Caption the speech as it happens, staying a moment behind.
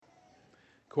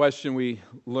Question we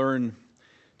learn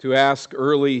to ask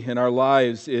early in our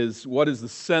lives is, what is the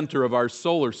center of our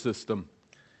solar system?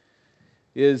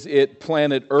 Is it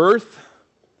planet Earth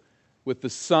with the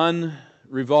sun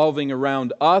revolving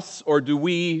around us, or do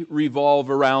we revolve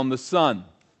around the sun?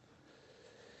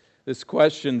 This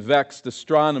question vexed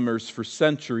astronomers for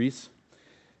centuries.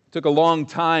 It took a long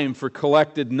time for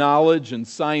collected knowledge and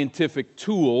scientific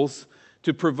tools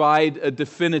to provide a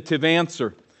definitive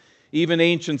answer. Even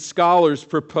ancient scholars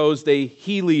proposed a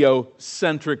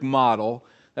heliocentric model,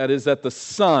 that is, that the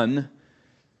sun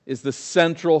is the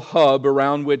central hub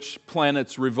around which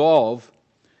planets revolve,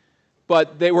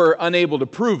 but they were unable to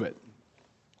prove it.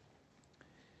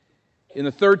 In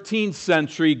the 13th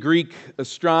century, Greek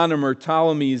astronomer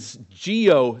Ptolemy's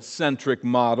geocentric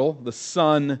model, the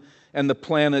sun and the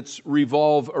planets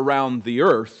revolve around the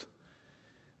earth,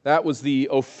 that was the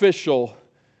official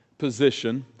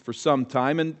position for some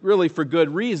time, and really for good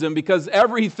reason, because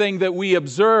everything that we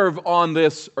observe on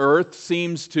this earth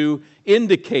seems to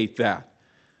indicate that.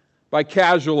 By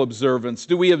casual observance,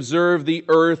 do we observe the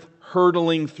earth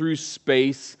hurtling through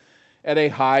space at a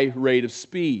high rate of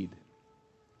speed?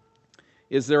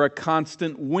 Is there a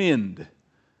constant wind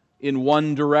in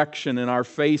one direction in our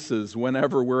faces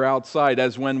whenever we're outside,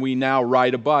 as when we now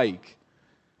ride a bike?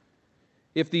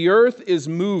 If the earth is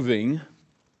moving,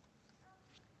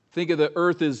 think of the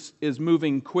earth is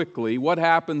moving quickly, what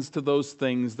happens to those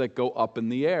things that go up in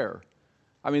the air?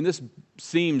 I mean, this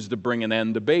seems to bring an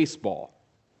end to baseball.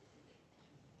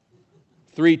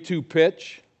 3-2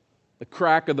 pitch, the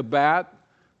crack of the bat,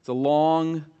 it's a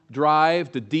long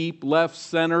drive to deep left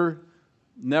center.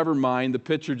 Never mind, the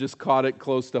pitcher just caught it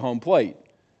close to home plate.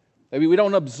 I mean, we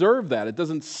don't observe that. It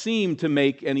doesn't seem to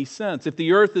make any sense. If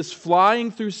the earth is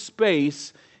flying through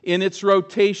space in its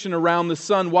rotation around the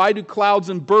sun, why do clouds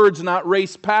and birds not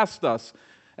race past us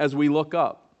as we look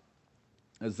up,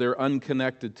 as they're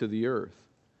unconnected to the earth?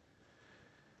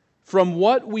 From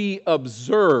what we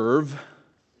observe,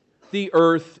 the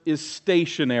earth is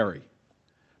stationary.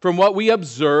 From what we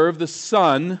observe, the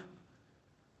sun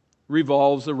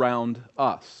revolves around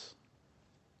us.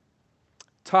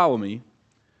 Ptolemy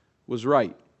was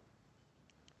right.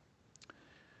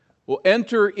 We'll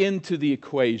enter into the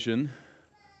equation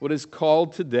what is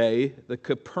called today the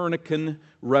Copernican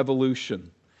Revolution.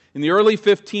 In the early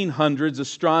 1500s,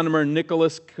 astronomer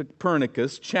Nicholas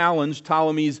Copernicus challenged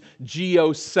Ptolemy's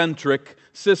geocentric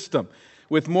system.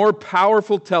 With more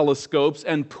powerful telescopes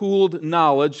and pooled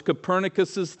knowledge,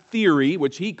 Copernicus's theory,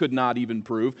 which he could not even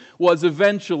prove, was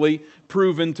eventually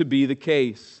proven to be the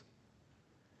case.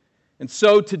 And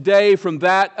so today, from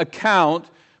that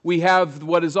account, we have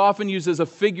what is often used as a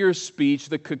figure of speech,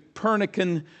 the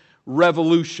Copernican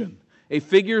Revolution, a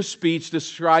figure of speech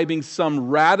describing some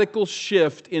radical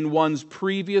shift in one's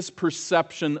previous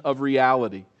perception of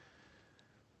reality.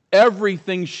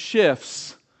 Everything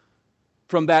shifts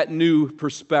from that new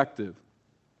perspective.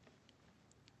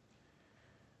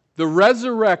 The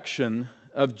resurrection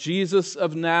of Jesus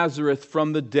of Nazareth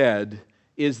from the dead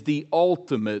is the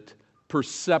ultimate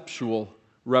perceptual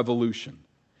revolution.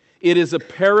 It is a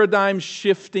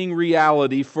paradigm-shifting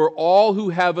reality for all who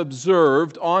have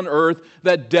observed on earth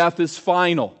that death is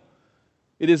final.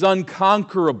 It is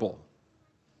unconquerable.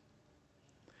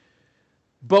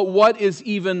 But what is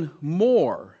even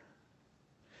more,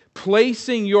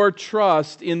 placing your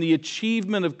trust in the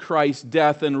achievement of Christ's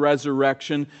death and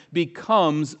resurrection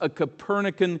becomes a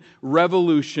Copernican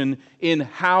revolution in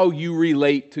how you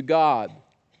relate to God.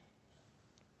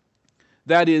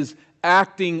 That is,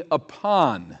 acting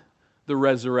upon the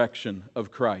resurrection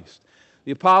of Christ.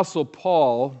 The Apostle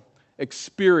Paul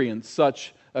experienced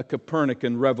such a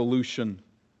Copernican revolution,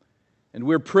 and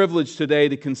we're privileged today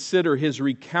to consider his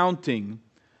recounting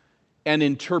and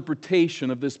interpretation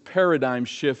of this paradigm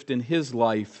shift in his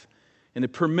life, and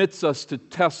it permits us to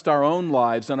test our own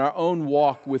lives and our own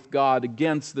walk with God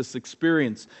against this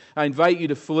experience. I invite you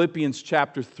to Philippians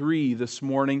chapter 3 this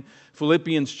morning.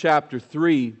 Philippians chapter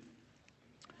 3.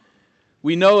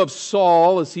 We know of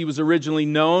Saul, as he was originally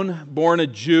known, born a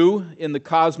Jew in the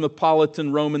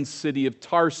cosmopolitan Roman city of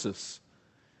Tarsus.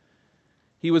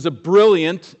 He was a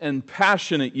brilliant and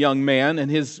passionate young man,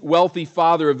 and his wealthy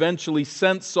father eventually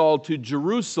sent Saul to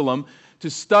Jerusalem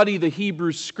to study the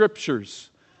Hebrew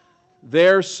Scriptures.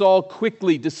 There, Saul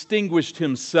quickly distinguished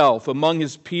himself among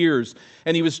his peers,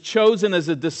 and he was chosen as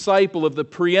a disciple of the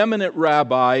preeminent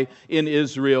rabbi in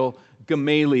Israel,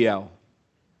 Gamaliel.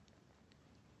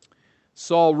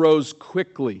 Saul rose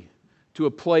quickly to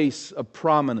a place of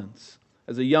prominence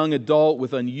as a young adult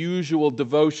with unusual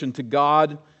devotion to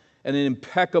God and an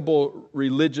impeccable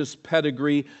religious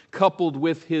pedigree, coupled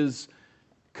with his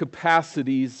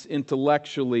capacities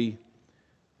intellectually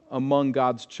among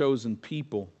God's chosen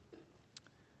people.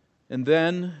 And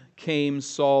then came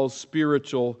Saul's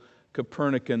spiritual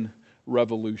Copernican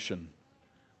revolution,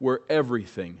 where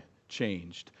everything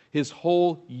changed. His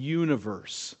whole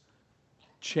universe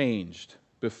changed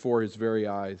before his very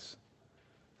eyes.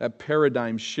 That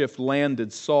paradigm shift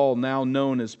landed Saul, now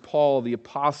known as Paul, the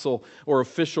apostle or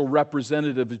official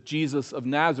representative of Jesus of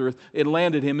Nazareth. It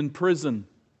landed him in prison.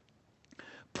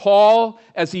 Paul,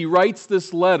 as he writes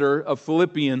this letter of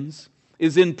Philippians,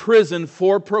 is in prison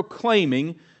for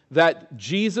proclaiming that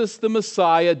Jesus the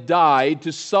Messiah died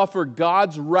to suffer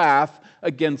God's wrath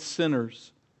against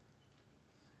sinners.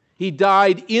 He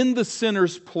died in the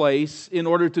sinner's place in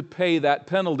order to pay that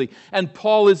penalty. And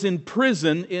Paul is in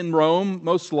prison in Rome,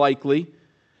 most likely,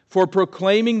 for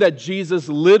proclaiming that Jesus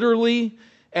literally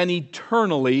and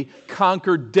eternally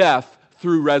conquered death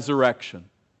through resurrection.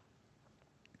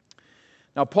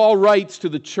 Now, Paul writes to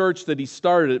the church that he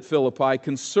started at Philippi,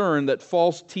 concerned that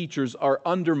false teachers are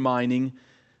undermining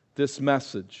this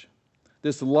message,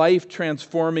 this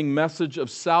life-transforming message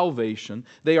of salvation.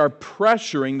 They are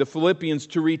pressuring the Philippians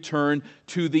to return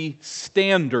to the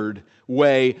standard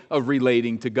way of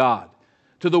relating to God,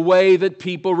 to the way that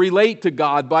people relate to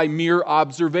God by mere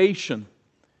observation.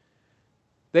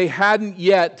 They hadn't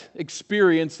yet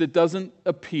experienced, it doesn't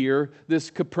appear, this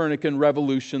Copernican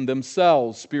revolution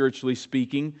themselves, spiritually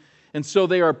speaking. And so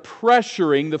they are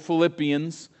pressuring the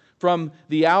Philippians from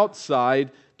the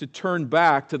outside to turn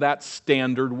back to that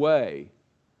standard way.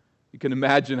 You can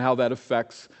imagine how that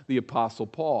affects the Apostle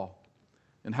Paul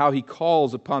and how he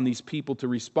calls upon these people to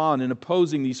respond in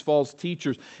opposing these false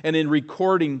teachers and in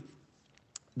recording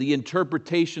the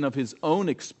interpretation of his own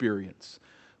experience.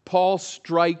 Paul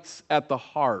strikes at the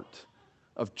heart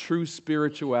of true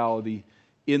spirituality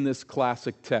in this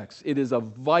classic text. It is a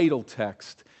vital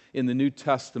text in the New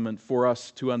Testament for us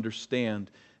to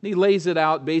understand. And he lays it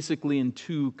out basically in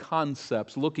two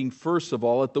concepts, looking first of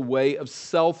all at the way of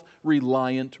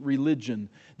self-reliant religion.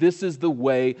 This is the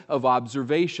way of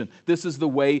observation. This is the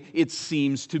way it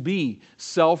seems to be,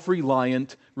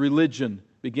 self-reliant religion,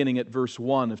 beginning at verse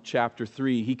 1 of chapter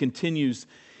 3. He continues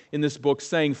in this book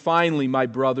saying, "Finally, my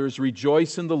brothers,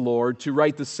 rejoice in the Lord. To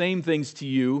write the same things to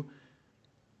you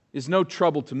is no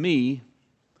trouble to me,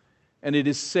 and it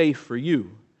is safe for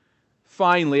you."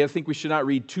 Finally, I think we should not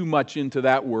read too much into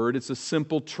that word. It's a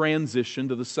simple transition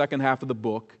to the second half of the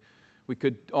book. We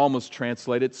could almost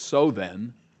translate it, "So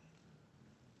then,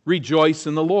 rejoice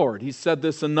in the Lord." He said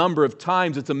this a number of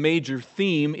times. It's a major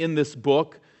theme in this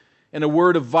book, and a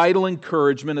word of vital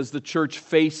encouragement as the church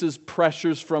faces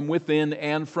pressures from within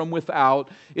and from without.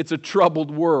 It's a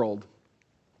troubled world.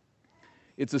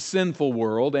 It's a sinful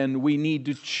world, and we need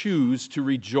to choose to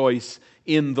rejoice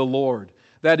in the Lord.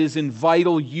 That is in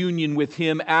vital union with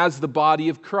Him as the body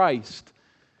of Christ,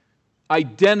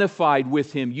 identified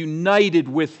with Him, united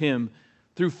with Him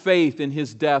through faith in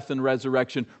His death and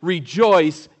resurrection.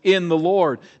 Rejoice in the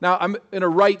Lord. Now, I'm going to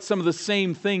write some of the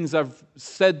same things I've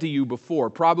said to you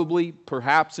before, probably,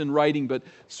 perhaps in writing, but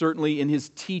certainly in His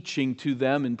teaching to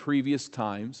them in previous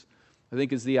times, I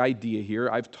think is the idea here.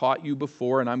 I've taught you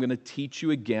before, and I'm going to teach you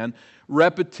again.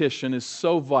 Repetition is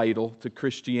so vital to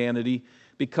Christianity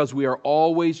because we are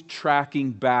always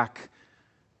tracking back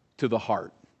to the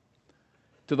heart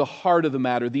of the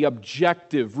matter, the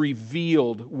objective,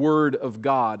 revealed Word of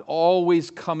God,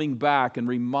 always coming back and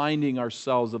reminding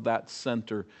ourselves of that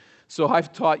center. So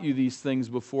I've taught you these things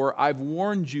before. I've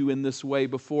warned you in this way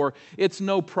before. It's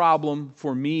no problem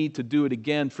for me to do it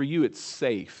again. For you, it's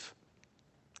safe.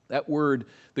 That word,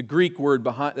 the Greek word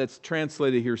behind that's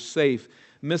translated here, safe,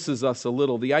 misses us a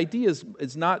little. The idea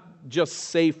is not just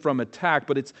safe from attack,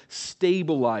 but it's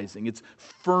stabilizing, it's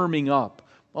firming up.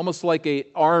 Almost like an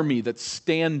army that's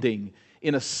standing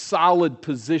in a solid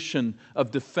position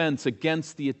of defense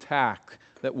against the attack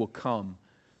that will come.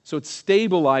 So it's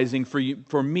stabilizing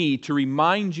for me to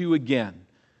remind you again.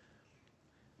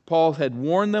 Paul had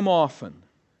warned them often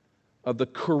of the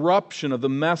corruption of the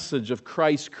message of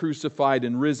Christ crucified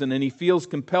and risen, and he feels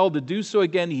compelled to do so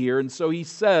again here. And so he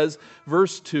says,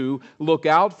 verse 2, "Look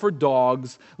out for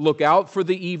dogs, look out for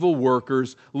the evil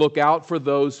workers, look out for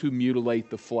those who mutilate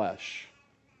the flesh."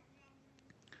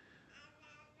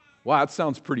 Wow, that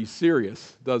sounds pretty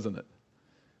serious, doesn't it?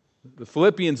 The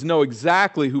Philippians know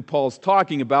exactly who Paul's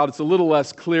talking about. It's a little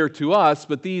less clear to us,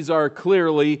 but these are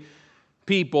clearly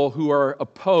people who are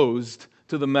opposed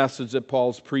to the message that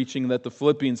Paul's preaching, that the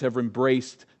Philippians have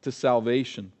embraced to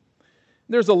salvation.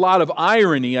 There's a lot of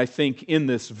irony, I think, in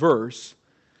this verse.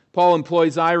 Paul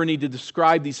employs irony to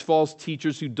describe these false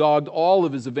teachers who dogged all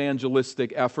of his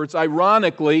evangelistic efforts.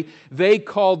 Ironically, they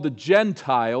called the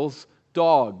Gentiles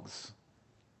dogs.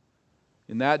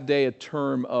 In that day, a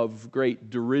term of great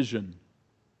derision.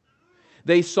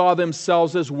 They saw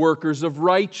themselves as workers of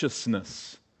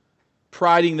righteousness,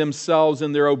 priding themselves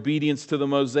in their obedience to the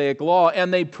Mosaic law,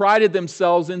 and they prided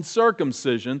themselves in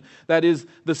circumcision, that is,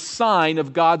 the sign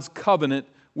of God's covenant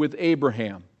with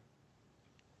Abraham.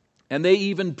 And they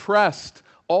even pressed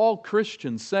all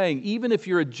Christians, saying, even if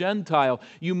you're a Gentile,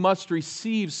 you must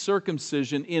receive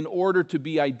circumcision in order to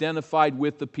be identified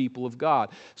with the people of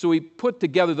God. So we put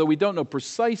together, though we don't know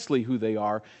precisely who they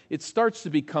are, it starts to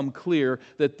become clear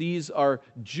that these are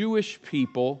Jewish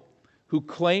people who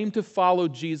claim to follow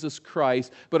Jesus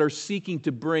Christ, but are seeking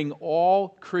to bring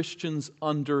all Christians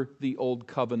under the Old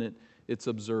Covenant, its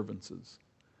observances.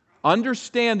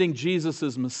 Understanding Jesus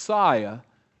as Messiah,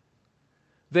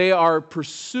 they are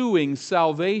pursuing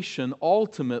salvation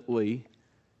ultimately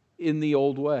in the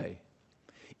old way.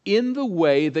 In the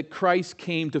way that Christ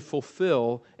came to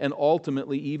fulfill and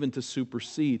ultimately even to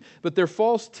supersede. But their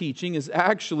false teaching is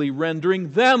actually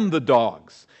rendering them the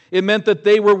dogs. It meant that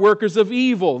they were workers of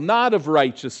evil, not of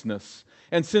righteousness.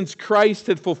 And since Christ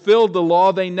had fulfilled the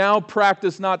law, they now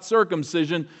practice not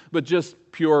circumcision, but just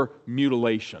pure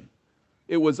mutilation.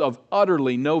 It was of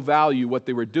utterly no value what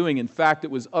they were doing. In fact,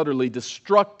 it was utterly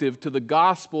destructive to the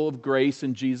gospel of grace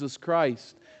in Jesus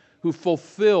Christ, who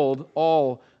fulfilled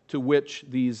all to which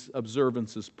these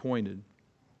observances pointed.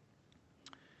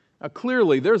 Now,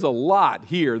 clearly, there's a lot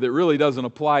here that really doesn't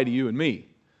apply to you and me.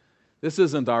 This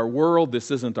isn't our world.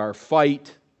 This isn't our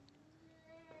fight.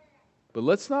 But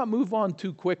let's not move on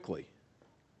too quickly,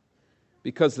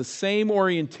 because the same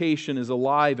orientation is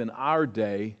alive in our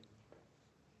day,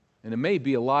 and it may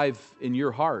be alive in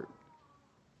your heart.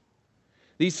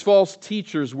 These false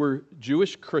teachers were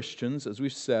Jewish Christians, as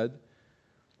we've said.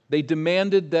 They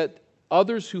demanded that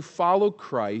others who follow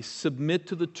Christ submit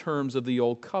to the terms of the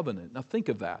Old Covenant. Now think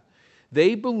of that.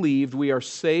 They believed we are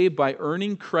saved by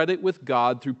earning credit with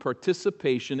God through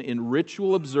participation in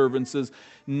ritual observances,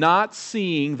 not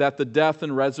seeing that the death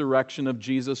and resurrection of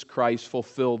Jesus Christ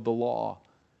fulfilled the law.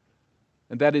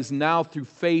 And that is now through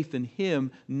faith in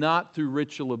Him, not through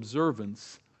ritual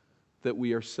observance, that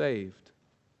we are saved.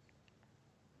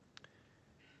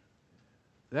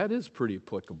 That is pretty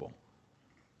applicable.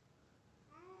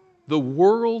 The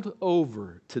world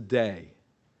over today,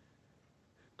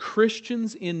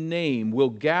 Christians in name will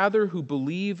gather who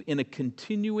believe in a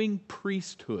continuing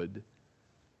priesthood,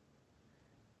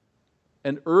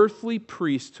 an earthly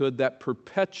priesthood that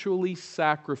perpetually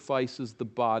sacrifices the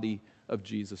body of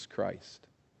Jesus Christ.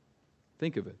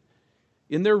 Think of it.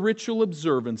 In their ritual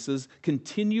observances,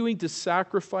 continuing to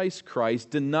sacrifice Christ,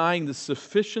 denying the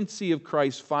sufficiency of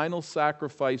Christ's final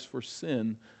sacrifice for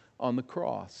sin on the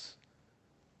cross.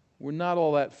 We're not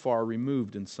all that far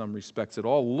removed in some respects. It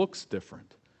all looks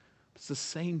different. It's the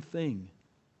same thing.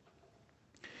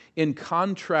 In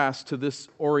contrast to this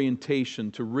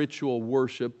orientation to ritual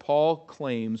worship, Paul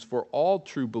claims for all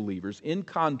true believers, in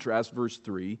contrast, verse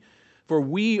 3, for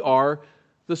we are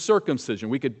the circumcision.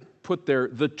 We could put there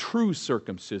the true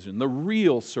circumcision, the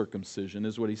real circumcision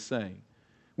is what he's saying.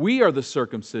 We are the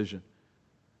circumcision.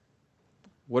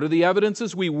 What are the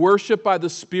evidences? We worship by the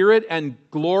Spirit and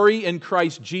glory in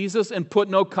Christ Jesus and put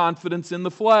no confidence in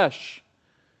the flesh.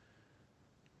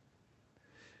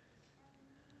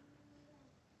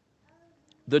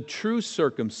 The true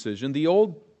circumcision, the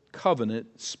old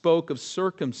covenant spoke of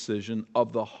circumcision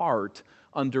of the heart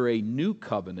under a new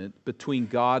covenant between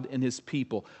God and His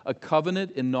people, a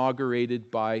covenant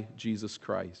inaugurated by Jesus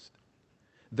Christ.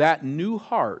 That new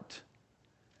heart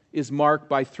is marked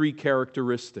by three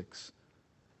characteristics.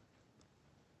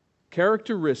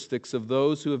 Characteristics of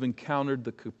those who have encountered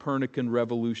the Copernican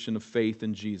revolution of faith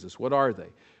in Jesus. What are they?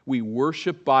 We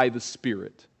worship by the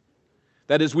Spirit.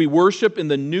 That is, we worship in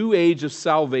the new age of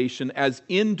salvation as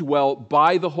indwelt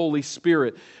by the Holy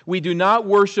Spirit. We do not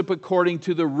worship according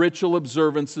to the ritual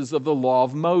observances of the law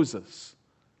of Moses.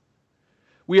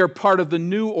 We are part of the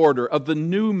new order, of the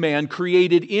new man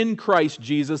created in Christ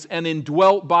Jesus and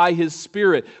indwelt by His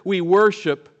Spirit. We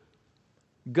worship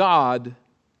God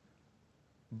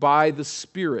by the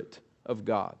Spirit of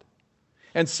God.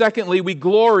 And secondly, we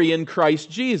glory in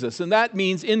Christ Jesus. And that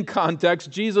means, in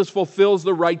context, Jesus fulfills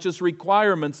the righteous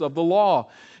requirements of the law.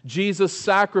 Jesus'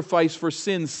 sacrifice for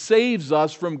sin saves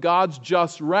us from God's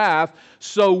just wrath,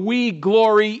 so we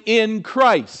glory in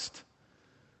Christ.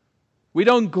 We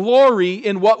don't glory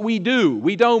in what we do.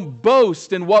 We don't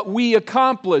boast in what we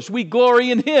accomplish. We glory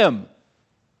in Him.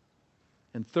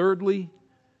 And thirdly,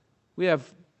 we have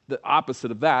the opposite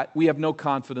of that, we have no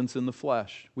confidence in the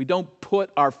flesh. We don't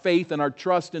put our faith and our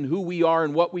trust in who we are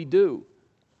and what we do.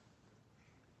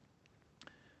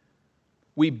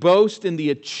 We boast in the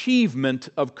achievement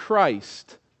of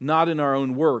Christ, not in our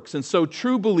own works. And so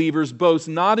true believers boast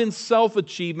not in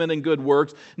self-achievement and good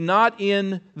works, not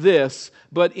in this,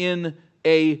 but in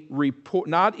a report,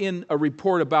 not in a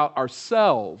report about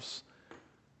ourselves,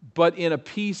 but in a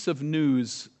piece of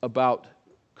news about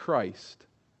Christ.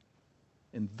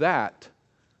 And that,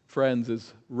 friends,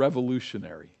 is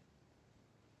revolutionary.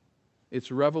 It's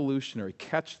revolutionary.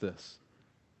 Catch this.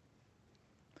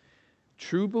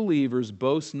 True believers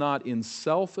boast not in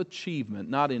self-achievement,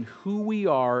 not in who we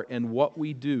are and what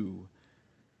we do,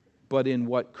 but in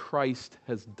what Christ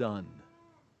has done.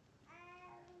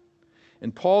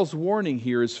 And Paul's warning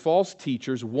here is false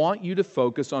teachers want you to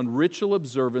focus on ritual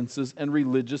observances and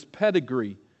religious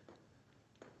pedigree.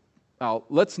 Now,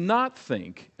 let's not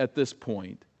think at this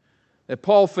point that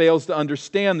Paul fails to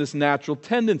understand this natural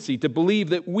tendency to believe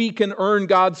that we can earn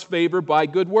God's favor by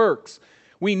good works.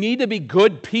 We need to be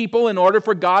good people in order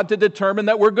for God to determine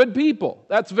that we're good people.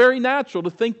 That's very natural to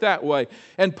think that way.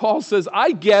 And Paul says,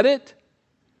 I get it.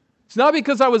 It's not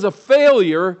because I was a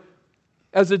failure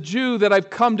as a Jew that I've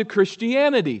come to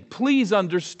Christianity. Please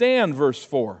understand verse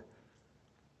 4.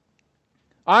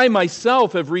 I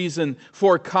myself have reason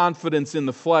for confidence in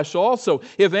the flesh also.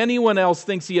 If anyone else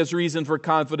thinks he has reason for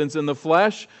confidence in the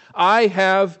flesh, I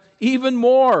have even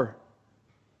more.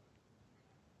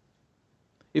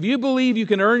 If you believe you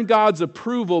can earn God's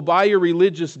approval by your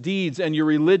religious deeds and your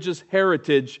religious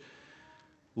heritage,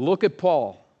 look at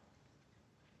Paul.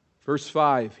 Verse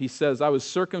 5, he says, I was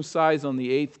circumcised on the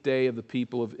 8th day of the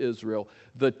people of Israel,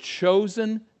 the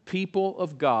chosen people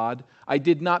of God. I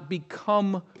did not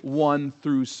become one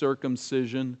through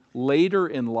circumcision later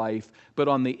in life, but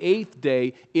on the 8th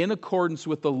day, in accordance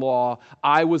with the law,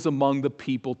 I was among the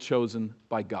people chosen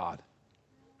by God.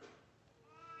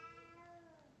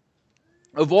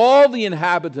 Of all the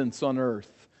inhabitants on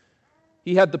earth,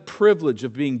 he had the privilege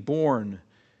of being born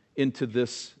into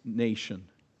this nation.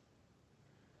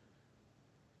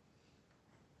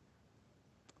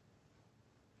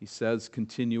 He says,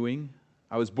 continuing,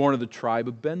 I was born of the tribe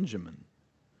of Benjamin,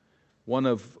 one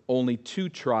of only 2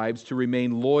 tribes to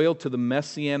remain loyal to the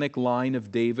messianic line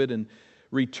of David and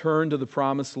return to the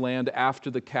promised land after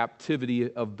the captivity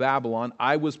of Babylon.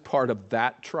 I was part of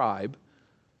that tribe.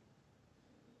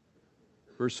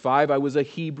 Verse 5, I was a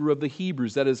Hebrew of the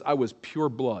Hebrews. That is, I was pure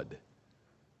blood.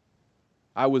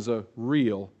 I was a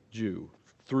real Jew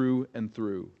through and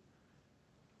through.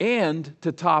 And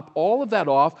to top all of that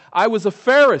off, I was a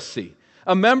Pharisee,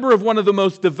 a member of one of the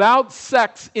most devout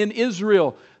sects in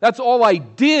Israel. That's all I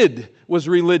did was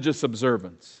religious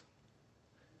observance.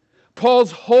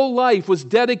 Paul's whole life was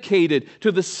dedicated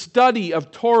to the study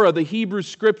of Torah, the Hebrew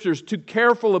Scriptures, to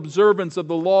careful observance of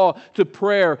the law, to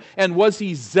prayer. And was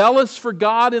he zealous for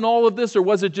God in all of this, or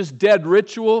was it just dead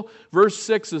ritual? Verse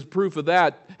 6 is proof of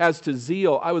that. As to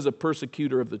zeal, I was a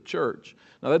persecutor of the church.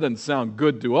 Now that doesn't sound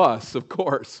good to us, of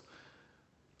course.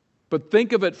 But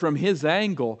think of it from his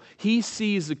angle. He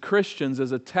sees the Christians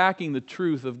as attacking the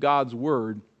truth of God's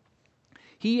Word.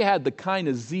 He had the kind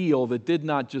of zeal that did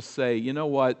not just say, you know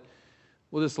what,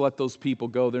 we'll just let those people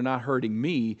go. They're not hurting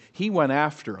me. He went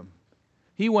after them.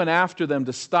 He went after them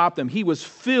to stop them. He was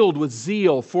filled with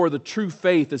zeal for the true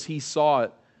faith as he saw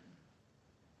it.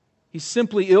 He's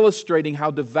simply illustrating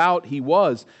how devout he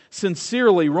was.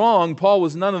 Sincerely wrong, Paul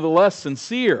was none of the less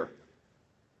sincere.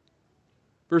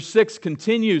 Verse 6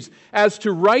 continues, as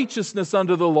to righteousness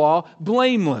under the law,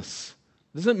 blameless.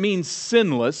 Doesn't mean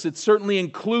sinless. It certainly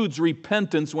includes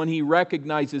repentance when he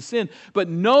recognizes sin. But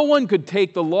no one could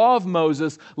take the law of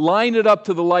Moses, line it up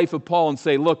to the life of Paul and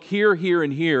say, look, here, here,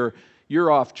 and here, you're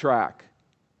off track.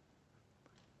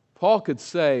 Paul could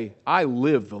say, I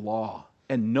live the law,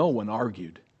 and no one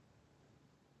argued.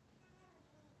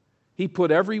 He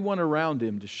put everyone around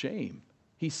him to shame.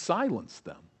 He silenced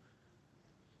them.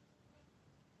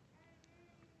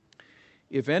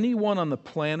 If anyone on the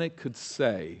planet could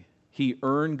say he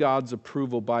earned God's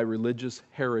approval by religious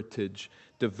heritage,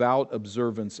 devout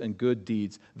observance, and good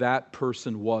deeds, that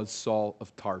person was Saul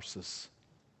of Tarsus.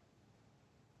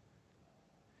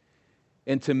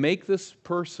 And to make this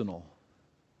personal,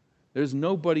 there's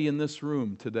nobody in this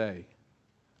room today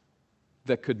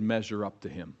that could measure up to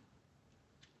him.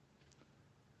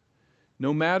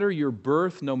 No matter your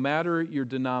birth, no matter your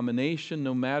denomination,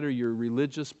 no matter your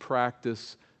religious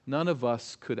practice, none of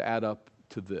us could add up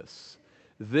to this.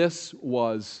 This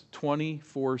was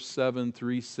 24/7,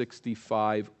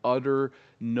 365, utter,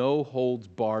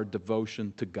 no-holds-barred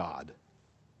devotion to God.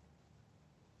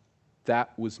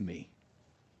 That was me.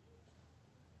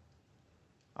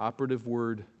 Operative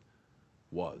word,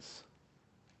 was.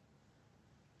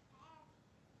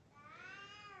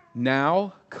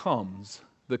 Now comes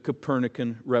the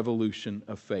Copernican revolution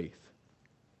of faith.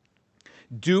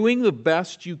 Doing the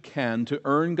best you can to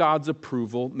earn God's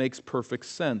approval makes perfect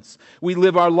sense. We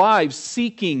live our lives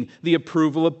seeking the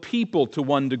approval of people to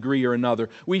one degree or another.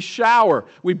 We shower,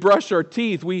 we brush our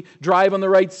teeth, we drive on the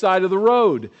right side of the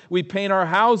road. We paint our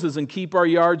houses and keep our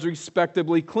yards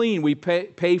respectably clean. We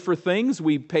pay for things,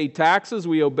 we pay taxes,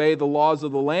 we obey the laws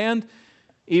of the land,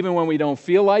 even when we don't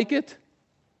feel like it.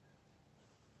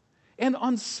 And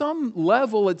on some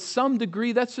level, at some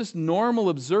degree, that's just normal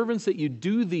observance that you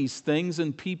do these things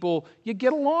and you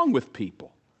get along with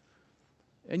people.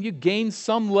 And you gain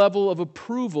some level of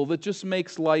approval that just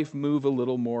makes life move a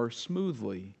little more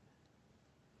smoothly.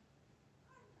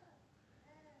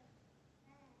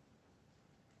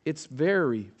 It's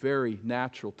very, very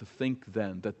natural to think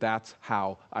then that that's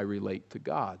how I relate to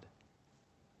God.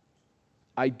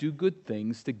 I do good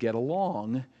things to get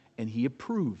along, and He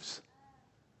approves.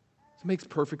 It makes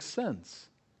perfect sense.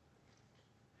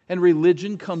 And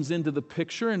religion comes into the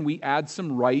picture, and we add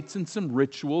some rites and some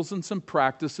rituals and some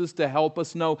practices to help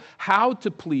us know how to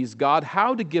please God,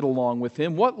 how to get along with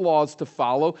Him, what laws to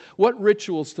follow, what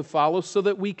rituals to follow, so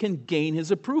that we can gain His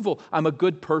approval. I'm a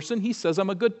good person. He says I'm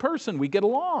a good person. We get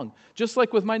along, just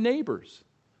like with my neighbors.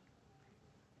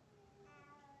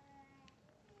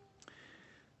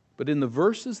 But in the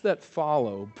verses that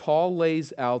follow, Paul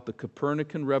lays out the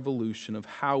Copernican revolution of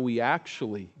how we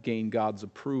actually gain God's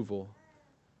approval.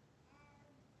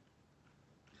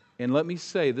 And let me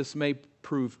say, this may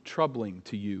prove troubling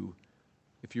to you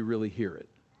if you really hear it.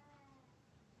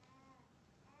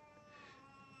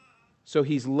 So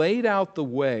he's laid out the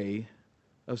way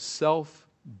of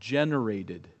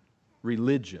self-generated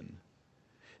religion.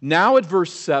 Now at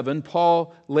verse 7,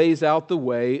 Paul lays out the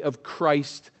way of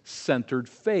Christ-centered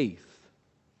faith.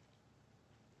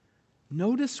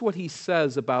 Notice what he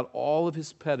says about all of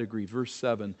his pedigree, verse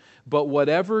 7. But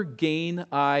whatever gain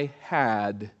I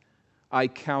had, I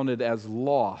counted as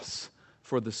loss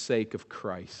for the sake of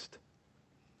Christ.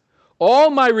 All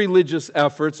my religious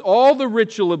efforts, all the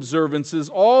ritual observances,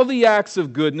 all the acts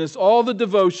of goodness, all the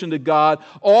devotion to God,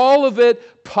 all of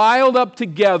it piled up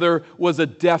together was a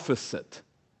deficit.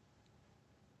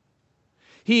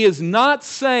 He is not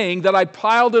saying that I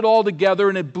piled it all together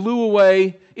and it blew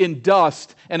away in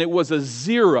dust and it was a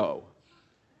zero.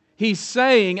 He's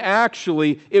saying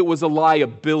actually it was a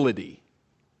liability.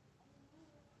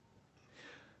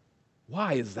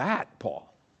 Why is that,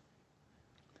 Paul?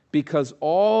 Because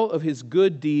all of his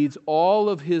good deeds, all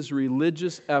of his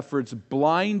religious efforts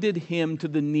blinded him to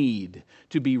the need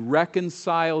to be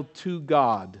reconciled to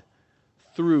God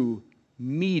through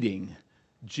meeting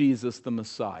Jesus the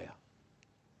Messiah.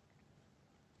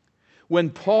 When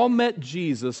Paul met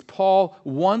Jesus, Paul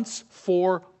once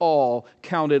for all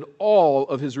counted all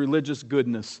of his religious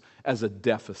goodness as a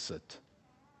deficit.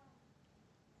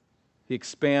 He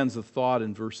expands the thought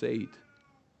in verse 8.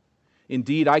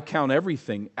 Indeed, I count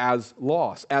everything as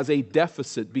loss, as a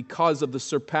deficit, because of the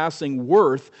surpassing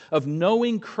worth of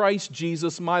knowing Christ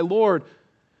Jesus my Lord.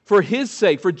 For His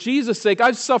sake, for Jesus' sake,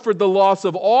 I've suffered the loss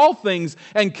of all things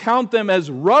and count them as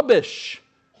rubbish.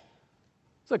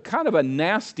 It's a kind of a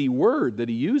nasty word that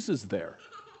he uses there.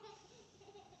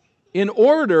 In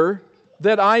order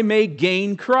that I may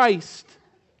gain Christ.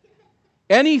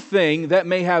 Anything that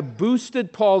may have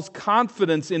boosted Paul's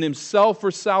confidence in himself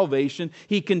for salvation,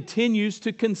 he continues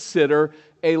to consider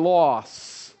a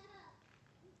loss.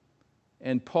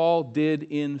 And Paul did,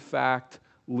 in fact,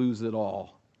 lose it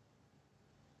all.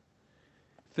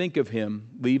 Think of him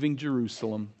leaving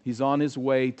Jerusalem. He's on his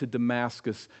way to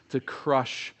Damascus to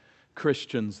crush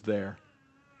Christians there.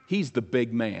 He's the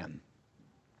big man.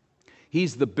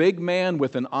 He's the big man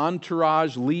with an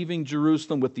entourage leaving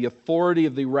Jerusalem with the authority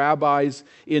of the rabbis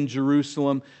in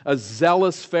Jerusalem, a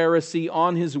zealous Pharisee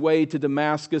on his way to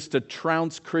Damascus to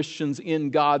trounce Christians in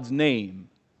God's name.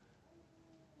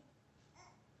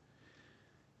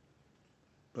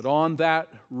 But on that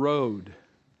road,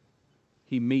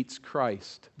 he meets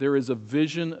Christ. There is a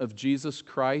vision of Jesus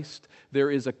Christ.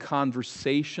 There is a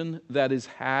conversation that is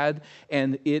had,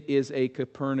 and it is a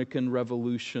Copernican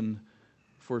revolution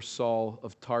for Saul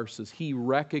of Tarsus. He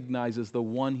recognizes the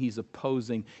one he's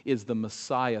opposing is the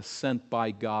Messiah sent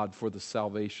by God for the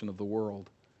salvation of the world.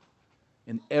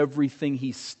 And everything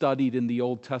he studied in the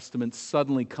Old Testament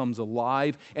suddenly comes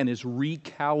alive and is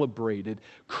recalibrated.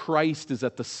 Christ is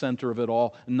at the center of it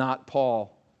all, not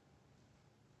Paul.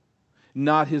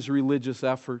 Not his religious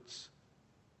efforts.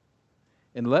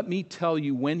 And let me tell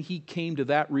you, when he came to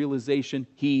that realization,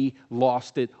 he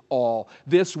lost it all.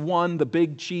 This one, the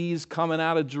big cheese coming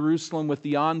out of Jerusalem with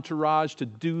the entourage to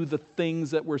do the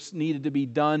things that were needed to be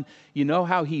done, you know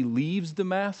how he leaves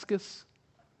Damascus?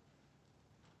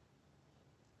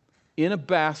 In a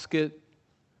basket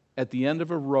at the end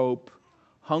of a rope,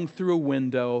 hung through a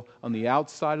window on the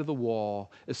outside of the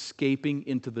wall, escaping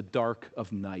into the dark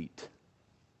of night.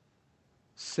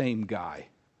 Same guy.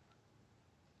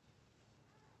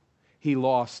 He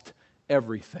lost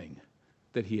everything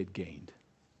that he had gained.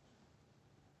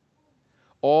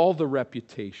 All the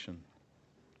reputation,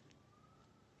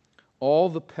 all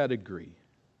the pedigree,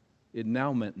 it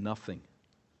now meant nothing.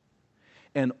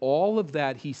 And all of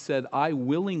that, he said, I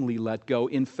willingly let go.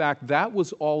 In fact, that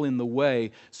was all in the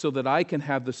way so that I can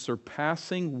have the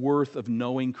surpassing worth of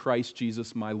knowing Christ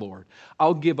Jesus my Lord.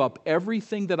 I'll give up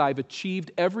everything that I've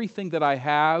achieved, everything that I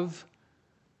have,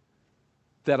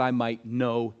 that I might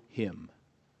know Him,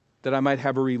 that I might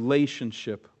have a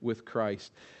relationship with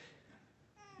Christ.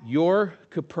 Your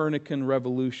Copernican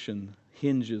revolution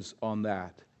hinges on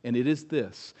that. And it is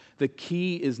this: the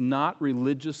key is not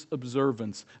religious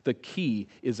observance, the key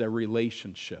is a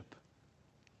relationship.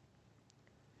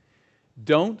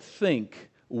 Don't think,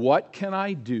 what can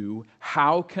I do?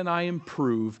 How can I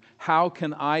improve? How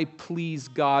can I please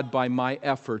God by my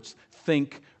efforts?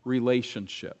 Think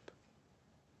relationship.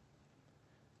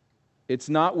 It's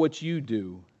not what you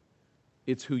do,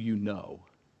 it's who you know.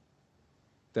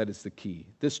 That is the key.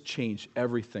 This changed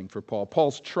everything for Paul.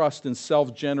 Paul's trust in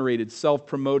self-generated,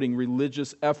 self-promoting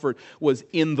religious effort was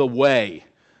in the way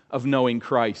of knowing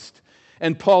Christ.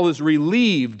 And Paul is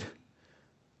relieved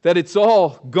that it's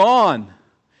all gone.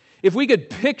 If we could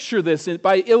picture this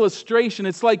by illustration,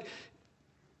 it's like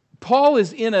Paul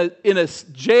is in a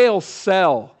jail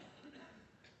cell.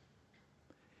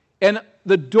 And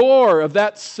the door of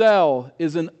that cell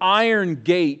is an iron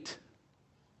gate.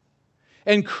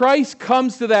 And Christ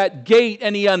comes to that gate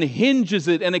and He unhinges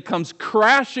it and it comes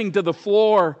crashing to the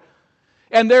floor.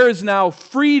 And there is now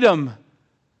freedom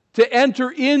to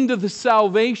enter into the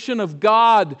salvation of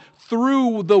God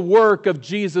through the work of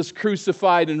Jesus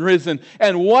crucified and risen.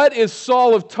 And what is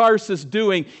Saul of Tarsus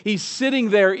doing? He's sitting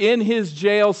there in his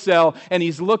jail cell and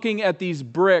he's looking at these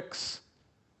bricks.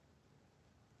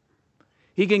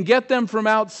 He can get them from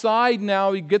outside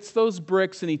now. He gets those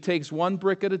bricks and he takes one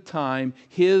brick at a time,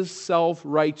 his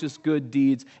self-righteous good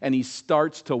deeds, and he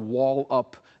starts to wall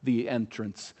up the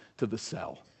entrance to the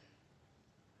cell.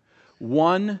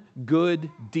 One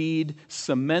good deed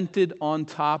cemented on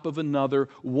top of another,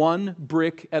 one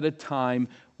brick at a time,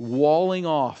 walling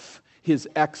off his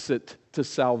exit to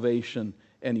salvation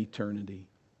and eternity.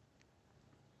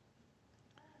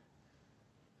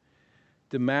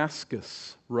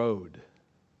 Damascus Road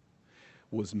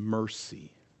was mercy.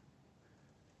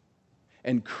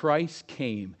 And Christ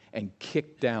came and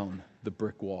kicked down the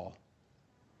brick wall.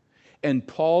 And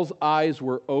Paul's eyes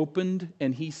were opened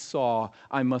and he saw,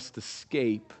 I must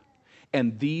escape.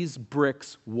 And these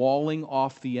bricks walling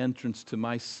off the entrance to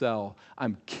my cell,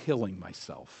 I'm killing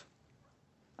myself.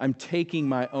 I'm taking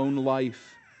my own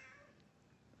life.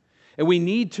 And we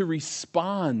need to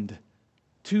respond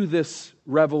to this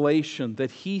revelation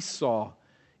that he saw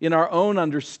in our own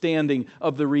understanding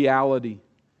of the reality.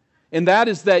 And that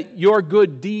is that your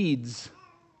good deeds,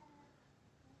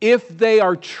 if they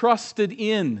are trusted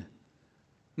in,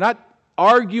 not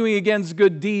arguing against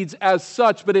good deeds as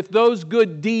such, but if those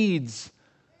good deeds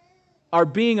are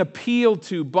being appealed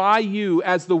to by you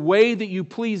as the way that you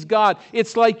please God,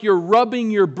 it's like you're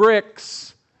rubbing your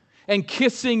bricks and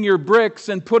kissing your bricks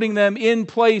and putting them in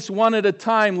place one at a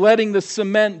time, letting the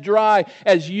cement dry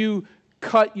as you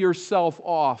cut yourself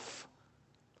off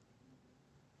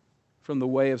from the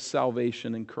way of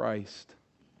salvation in Christ.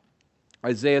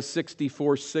 Isaiah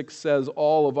 64:6 says,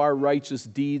 all of our righteous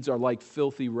deeds are like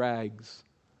filthy rags.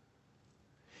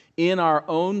 In our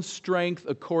own strength,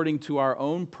 according to our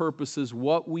own purposes,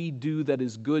 what we do that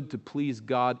is good to please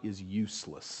God is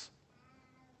useless.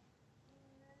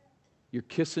 You're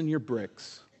kissing your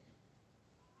bricks,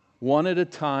 one at a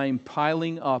time,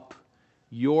 piling up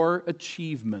your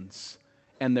achievements,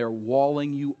 and they're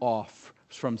walling you off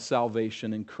from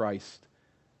salvation in Christ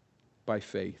by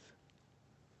faith.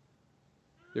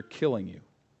 They're killing you.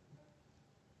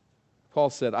 Paul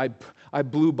said, I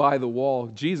blew by the wall.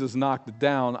 Jesus knocked it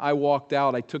down. I walked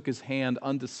out. I took his hand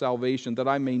unto salvation that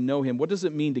I may know him. What does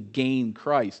it mean to gain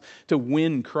Christ, to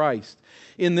win Christ?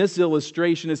 In this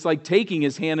illustration, it's like taking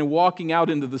his hand and walking out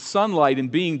into the sunlight and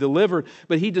being delivered.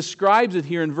 But he describes it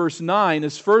here in verse 9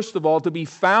 as, first of all, to be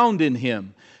found in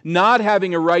him, not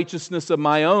having a righteousness of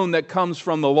my own that comes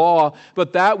from the law,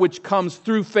 but that which comes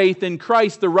through faith in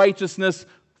Christ, the righteousness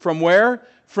from where?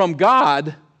 From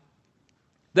God,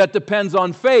 that depends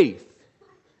on faith.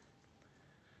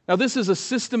 Now, this is a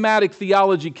systematic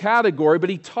theology category, but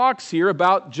he talks here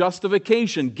about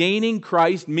justification. Gaining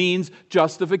Christ means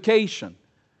justification.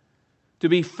 To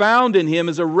be found in him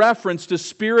is a reference to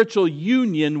spiritual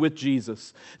union with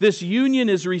Jesus. This union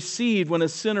is received when a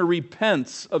sinner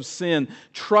repents of sin,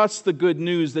 trusts the good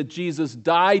news that Jesus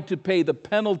died to pay the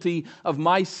penalty of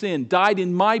my sin, died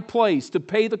in my place to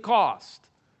pay the cost,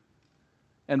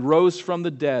 and rose from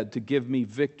the dead to give me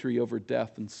victory over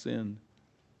death and sin.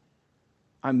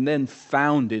 I'm then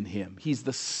found in him. He's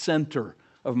the center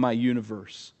of my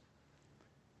universe.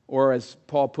 Or as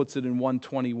Paul puts it in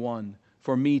 1:21,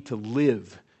 for me to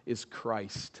live is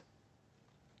Christ.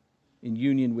 In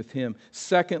union with him.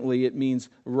 Secondly, it means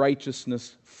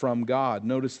righteousness from God.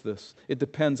 Notice this. It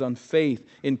depends on faith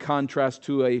in contrast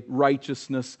to a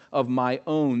righteousness of my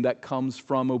own that comes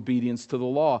from obedience to the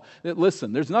law.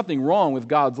 Listen, there's nothing wrong with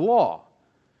God's law.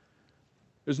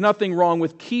 There's nothing wrong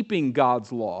with keeping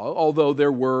God's law, although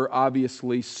there were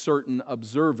obviously certain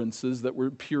observances that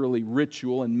were purely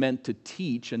ritual and meant to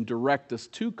teach and direct us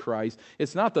to Christ.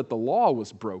 It's not that the law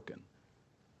was broken.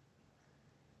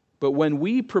 But when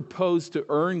we propose to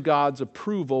earn God's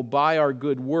approval by our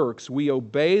good works, we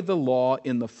obey the law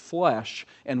in the flesh,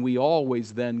 and we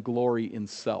always then glory in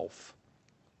self.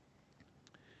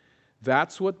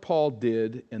 That's what Paul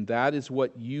did, and that is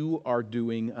what you are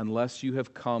doing unless you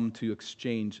have come to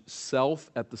exchange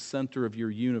self at the center of your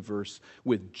universe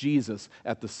with Jesus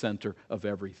at the center of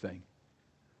everything.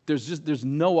 There's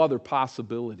no other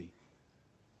possibility.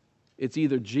 It's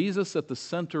either Jesus at the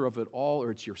center of it all, or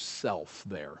it's yourself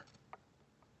there.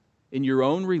 In your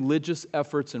own religious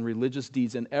efforts and religious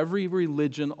deeds, and every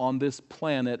religion on this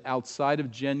planet outside of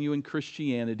genuine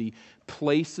Christianity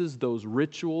places those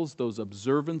rituals, those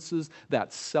observances,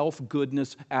 that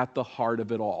self-goodness at the heart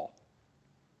of it all.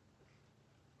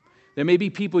 There may be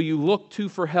people you look to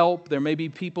for help, there may be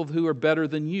people who are better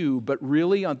than you, but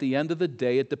really, at the end of the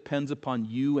day, it depends upon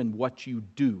you and what you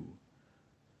do.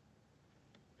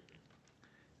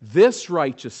 This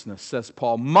righteousness, says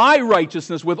Paul, my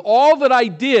righteousness with all that I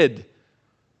did,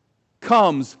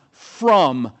 comes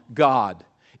from God.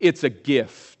 It's a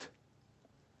gift.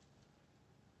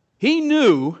 He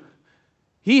knew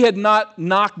he had not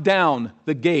knocked down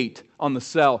the gate on the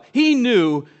cell. He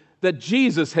knew that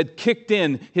Jesus had kicked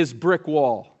in his brick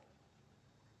wall.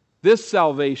 This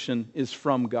salvation is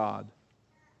from God.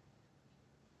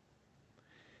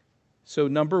 So,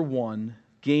 number one,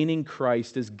 gaining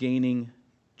Christ is gaining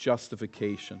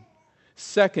justification.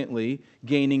 Secondly,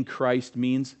 gaining Christ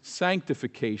means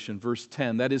sanctification. Verse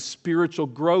 10, that is spiritual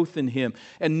growth in him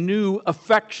and new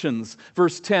affections.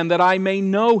 Verse 10, that I may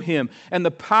know him and the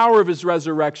power of his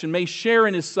resurrection, may share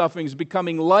in his sufferings,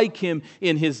 becoming like him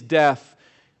in his death,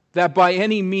 that by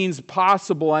any means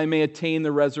possible I may attain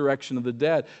the resurrection of the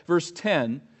dead. Verse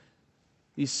 10,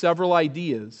 these several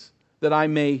ideas, that I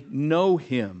may know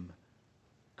him.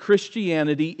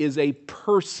 Christianity is a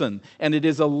person, and it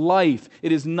is a life.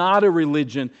 It is not a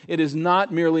religion. It is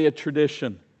not merely a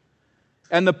tradition.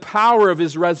 And the power of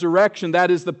his resurrection, that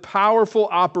is the powerful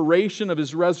operation of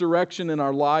his resurrection in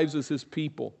our lives as his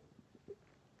people.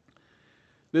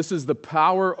 This is the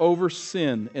power over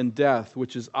sin and death,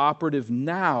 which is operative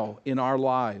now in our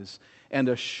lives and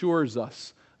assures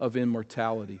us of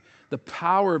immortality. The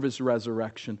power of his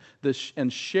resurrection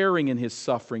and sharing in his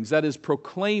sufferings, that is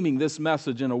proclaiming this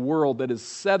message in a world that is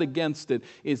set against it,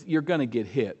 is you're going to get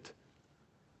hit.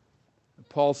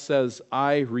 Paul says,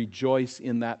 I rejoice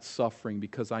in that suffering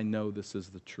because I know this is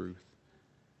the truth.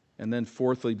 And then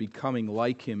fourthly, becoming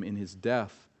like him in his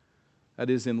death. That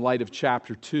is, in light of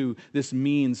chapter 2, this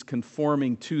means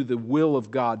conforming to the will of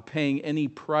God, paying any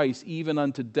price, even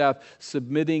unto death,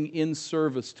 submitting in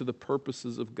service to the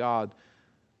purposes of God.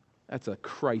 That's a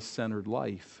Christ-centered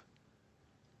life.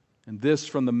 And this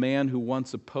from the man who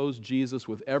once opposed Jesus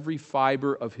with every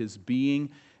fiber of his being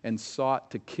and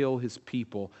sought to kill his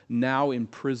people, now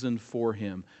imprisoned for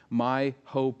him. My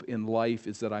hope in life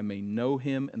is that I may know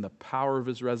him and the power of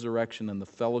his resurrection and the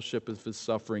fellowship of his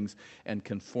sufferings and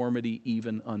conformity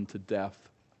even unto death.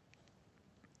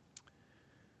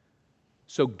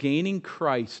 So gaining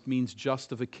Christ means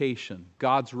justification,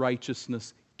 God's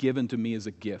righteousness given to me as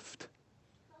a gift.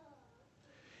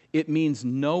 It means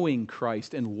knowing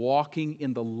Christ and walking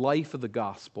in the life of the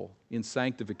gospel in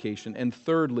sanctification. And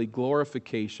thirdly,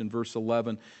 glorification, verse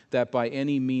 11, that by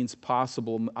any means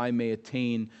possible I may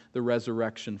attain the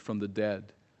resurrection from the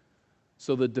dead.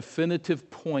 So the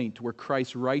definitive point where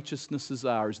Christ's righteousness is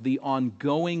ours, the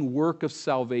ongoing work of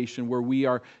salvation where we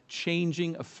are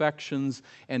changing affections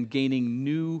and gaining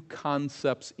new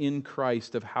concepts in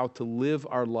Christ of how to live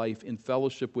our life in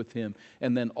fellowship with Him,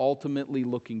 and then ultimately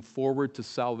looking forward to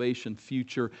salvation,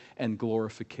 future, and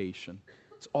glorification.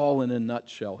 It's all in a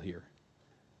nutshell here.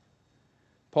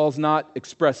 Paul's not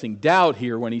expressing doubt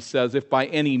here when he says, if by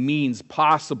any means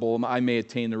possible I may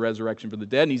attain the resurrection from the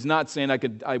dead. And he's not saying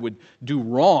I would do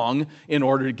wrong in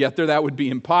order to get there. That would be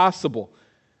impossible.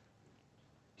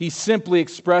 He simply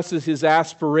expresses his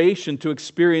aspiration to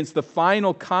experience the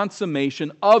final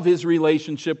consummation of his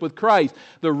relationship with Christ.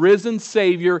 The risen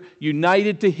Savior,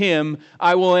 united to Him,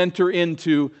 I will enter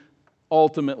into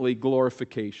ultimately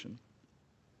glorification.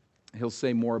 He'll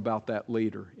say more about that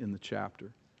later in the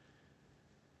chapter.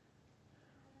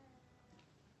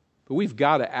 But we've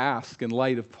got to ask, in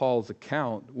light of Paul's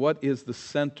account, what is the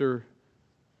center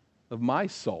of my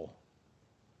soul?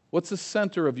 What's the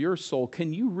center of your soul?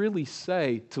 Can you really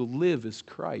say to live is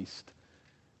Christ?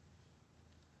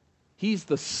 He's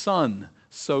the sun,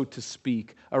 so to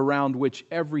speak, around which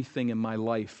everything in my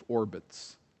life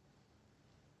orbits.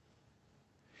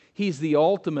 He's the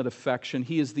ultimate affection.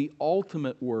 He is the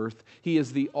ultimate worth. He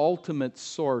is the ultimate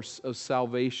source of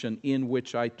salvation in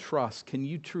which I trust. Can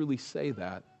you truly say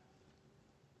that?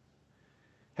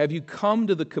 Have you come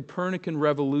to the Copernican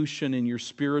revolution in your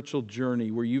spiritual journey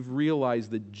where you've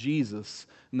realized that Jesus,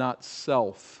 not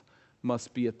self,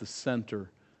 must be at the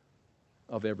center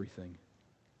of everything?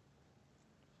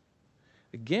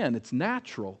 Again, it's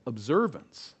natural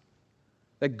observance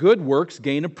that good works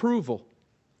gain approval.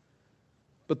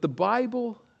 But the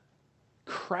Bible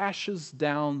crashes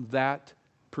down that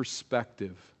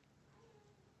perspective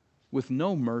with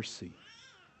no mercy.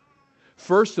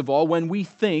 First of all, when we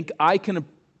think I can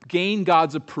gain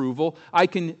God's approval, I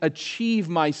can achieve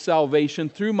my salvation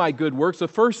through my good works, the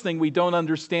first thing we don't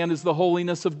understand is the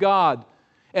holiness of God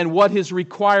and what His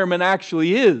requirement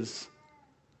actually is.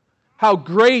 How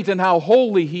great and how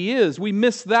holy He is. We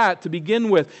miss that to begin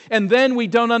with. And then we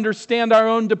don't understand our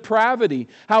own depravity,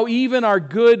 how even our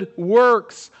good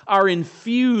works are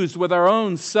infused with our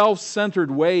own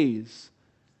self-centered ways.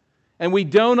 And we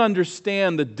don't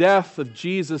understand the death of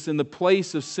Jesus in the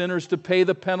place of sinners to pay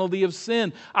the penalty of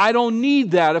sin. I don't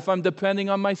need that if I'm depending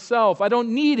on myself. I don't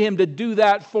need Him to do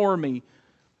that for me.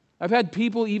 I've had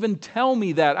people even tell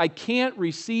me that. I can't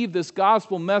receive this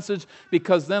gospel message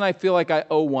because then I feel like I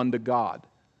owe one to God.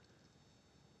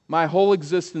 My whole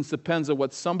existence depends on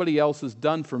what somebody else has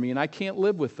done for me, and I can't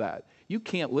live with that. You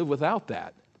can't live without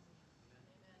that.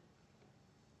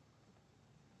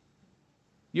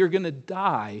 You're going to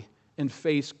die and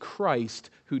face Christ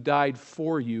who died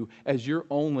for you as your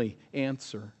only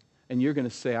answer. And you're going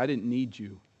to say, I didn't need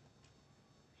you.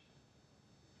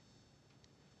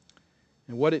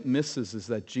 And what it misses is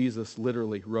that Jesus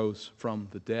literally rose from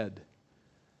the dead.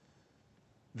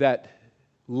 That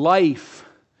life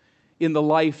in the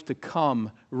life to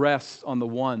come rests on the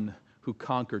one who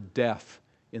conquered death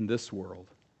in this world.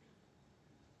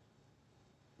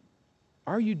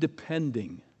 Are you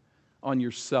depending on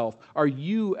yourself? Are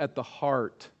you at the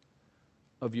heart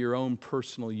of your own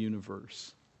personal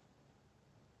universe?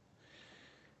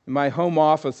 In my home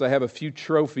office, I have a few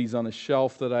trophies on a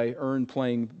shelf that I earned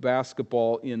playing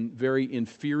basketball in very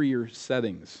inferior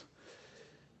settings.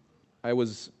 I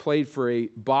played for a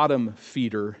bottom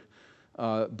feeder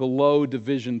below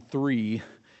Division III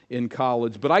in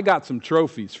college, but I got some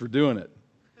trophies for doing it.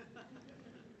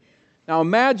 Now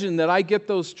imagine that I get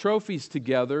those trophies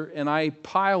together and I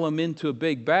pile them into a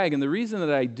big bag. And the reason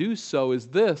that I do so is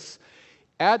this.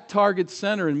 At Target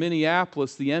Center in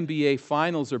Minneapolis, the NBA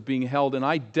finals are being held, and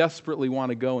I desperately want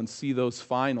to go and see those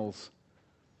finals.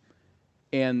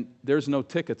 And there's no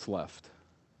tickets left.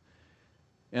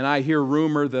 And I hear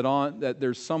rumor that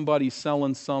there's somebody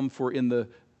selling some for in the $1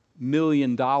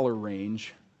 million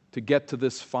range to get to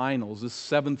this finals, this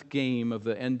 7th game of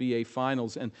the NBA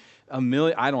finals. And $1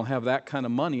 million, I don't have that kind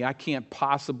of money. I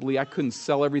couldn't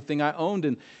sell everything I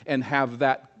owned and have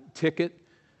that ticket.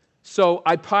 So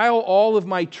I pile all of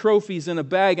my trophies in a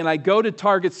bag and I go to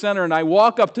Target Center and I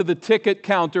walk up to the ticket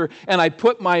counter and I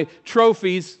put my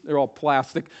trophies, they're all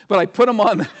plastic, but I put them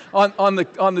on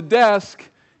the desk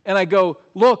and I go,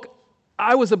 look,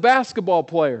 I was a basketball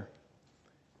player.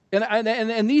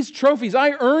 And these trophies,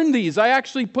 I earned these. I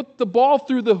actually put the ball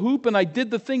through the hoop and I did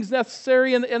the things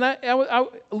necessary. And I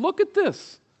look at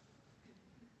this.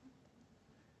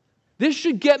 This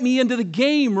should get me into the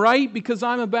game, right? Because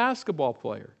I'm a basketball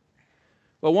player.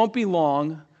 Well, it won't be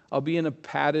long. I'll be in a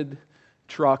padded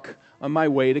truck on my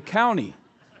way to county.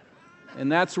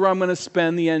 And that's where I'm going to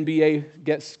spend the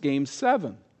NBA Game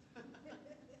 7.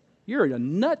 You're a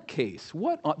nutcase.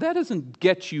 What? That doesn't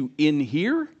get you in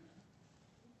here.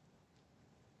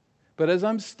 But as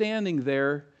I'm standing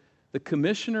there, the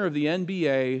commissioner of the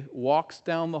NBA walks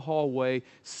down the hallway,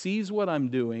 sees what I'm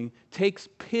doing, takes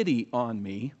pity on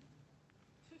me,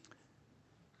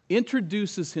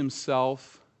 introduces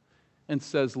himself, and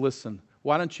says, listen,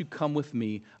 why don't you come with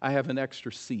me? I have an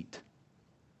extra seat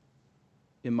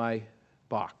in my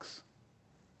box.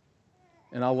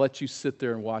 And I'll let you sit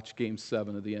there and watch Game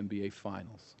 7 of the NBA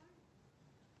Finals.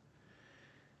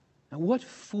 Now, what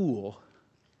fool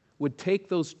would take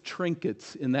those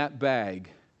trinkets in that bag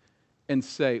and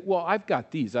say, well, I've got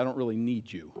these, I don't really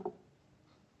need you?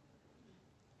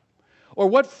 Or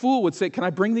what fool would say, can I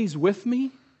bring these with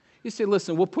me? You say,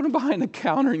 listen, we'll put them behind the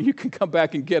counter and you can come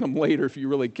back and get them later if you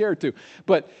really care to.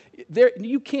 But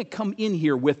you can't come in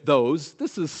here with those.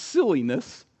 This is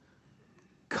silliness.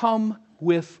 Come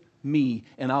with me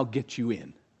and I'll get you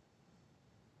in.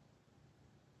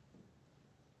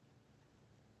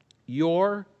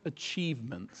 Your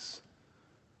achievements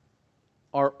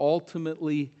are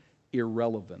ultimately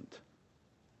irrelevant.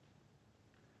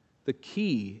 The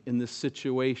key in this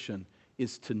situation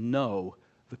is to know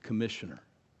the commissioner.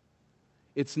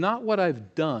 It's not what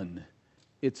I've done,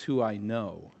 it's who I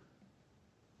know.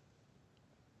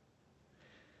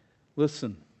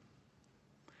 Listen,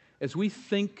 as we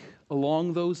think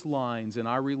along those lines in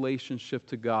our relationship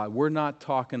to God, we're not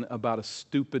talking about a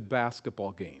stupid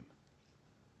basketball game.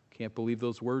 Can't believe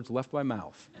those words left my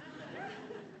mouth.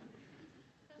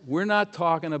 We're not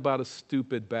talking about a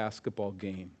stupid basketball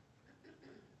game.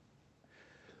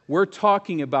 We're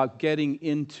talking about getting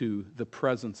into the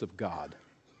presence of God.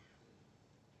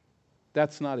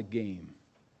 That's not a game.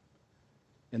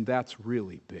 And that's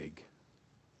really big.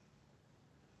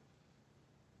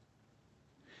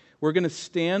 We're going to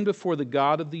stand before the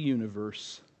God of the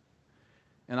universe,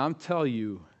 and I'm telling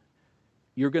you,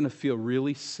 you're going to feel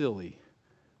really silly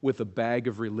with a bag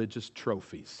of religious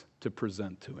trophies to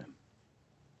present to Him.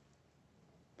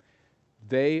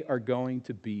 They are going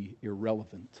to be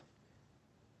irrelevant.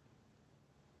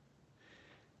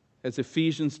 As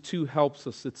Ephesians 2 helps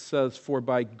us, it says, for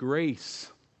by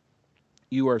grace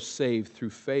you are saved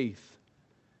through faith.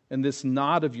 And this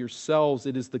not of yourselves,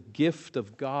 it is the gift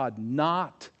of God,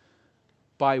 not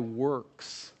by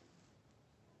works,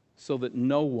 so that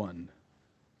no one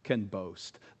can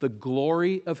boast. The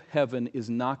glory of heaven is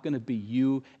not going to be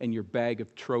you and your bag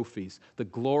of trophies. The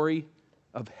glory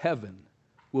of heaven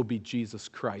will be Jesus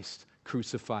Christ,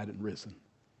 crucified and risen.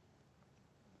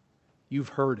 You've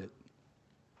heard it.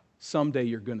 Someday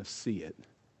you're going to see it.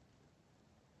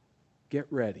 Get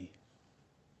ready.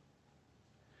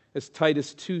 As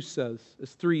Titus 3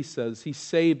 says, He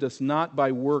saved us not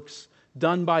by works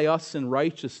done by us in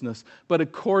righteousness, but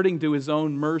according to His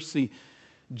own mercy.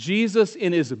 Jesus,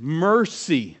 in His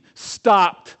mercy,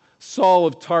 stopped Saul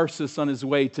of Tarsus on his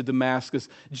way to Damascus.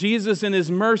 Jesus, in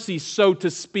His mercy, so to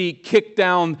speak, kicked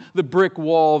down the brick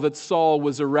wall that Saul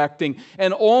was erecting.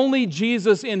 And only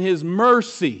Jesus, in His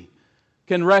mercy,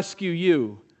 can rescue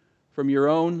you from your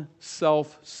own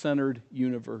self-centered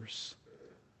universe.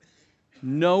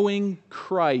 Knowing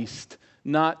Christ,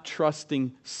 not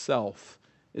trusting self,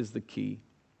 is the key.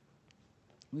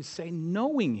 We say,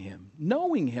 knowing Him.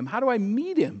 Knowing Him. How do I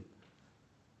meet Him?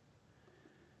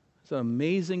 It's an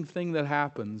amazing thing that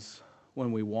happens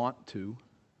when we want to.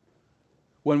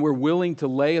 When we're willing to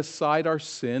lay aside our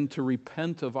sin, to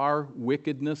repent of our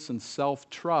wickedness and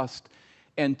self-trust,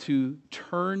 and to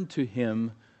turn to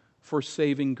Him for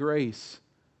saving grace.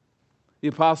 The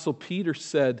Apostle Peter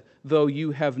said, though you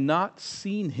have not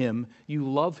seen Him, you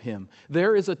love Him.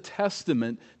 There is a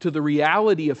testament to the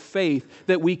reality of faith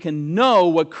that we can know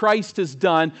what Christ has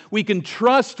done, we can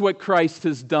trust what Christ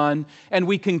has done, and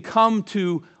we can come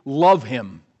to love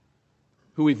Him,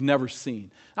 who we've never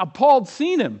seen. Now, Paul had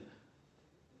seen Him.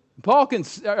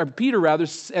 Peter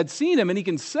had seen Him, and he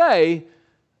can say,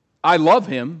 I love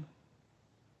Him.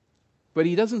 But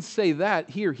he doesn't say that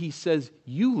here. He says,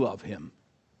 you love Him.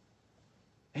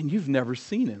 And you've never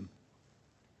seen Him.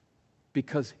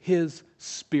 Because His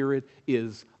Spirit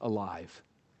is alive.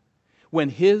 When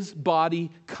His body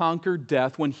conquered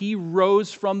death, when He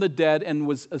rose from the dead and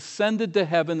was ascended to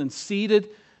heaven and seated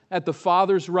at the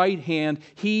Father's right hand,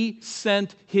 He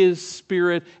sent His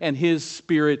Spirit, and His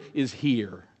Spirit is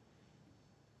here.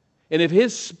 And if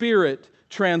His Spirit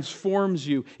transforms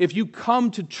you, if you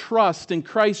come to trust in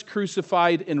Christ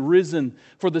crucified and risen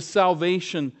for the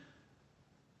salvation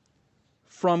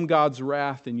from God's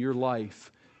wrath in your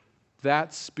life,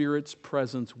 that Spirit's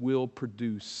presence will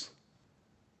produce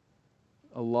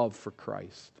a love for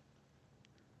Christ.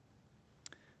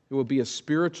 It will be a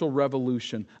spiritual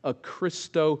revolution, a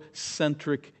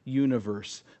Christo-centric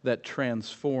universe that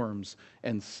transforms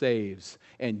and saves,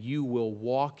 and you will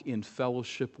walk in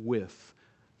fellowship with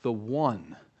the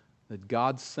one that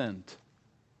God sent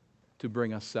to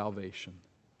bring us salvation.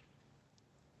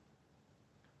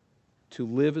 To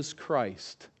live as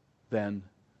Christ, then,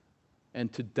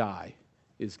 and to die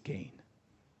is gain.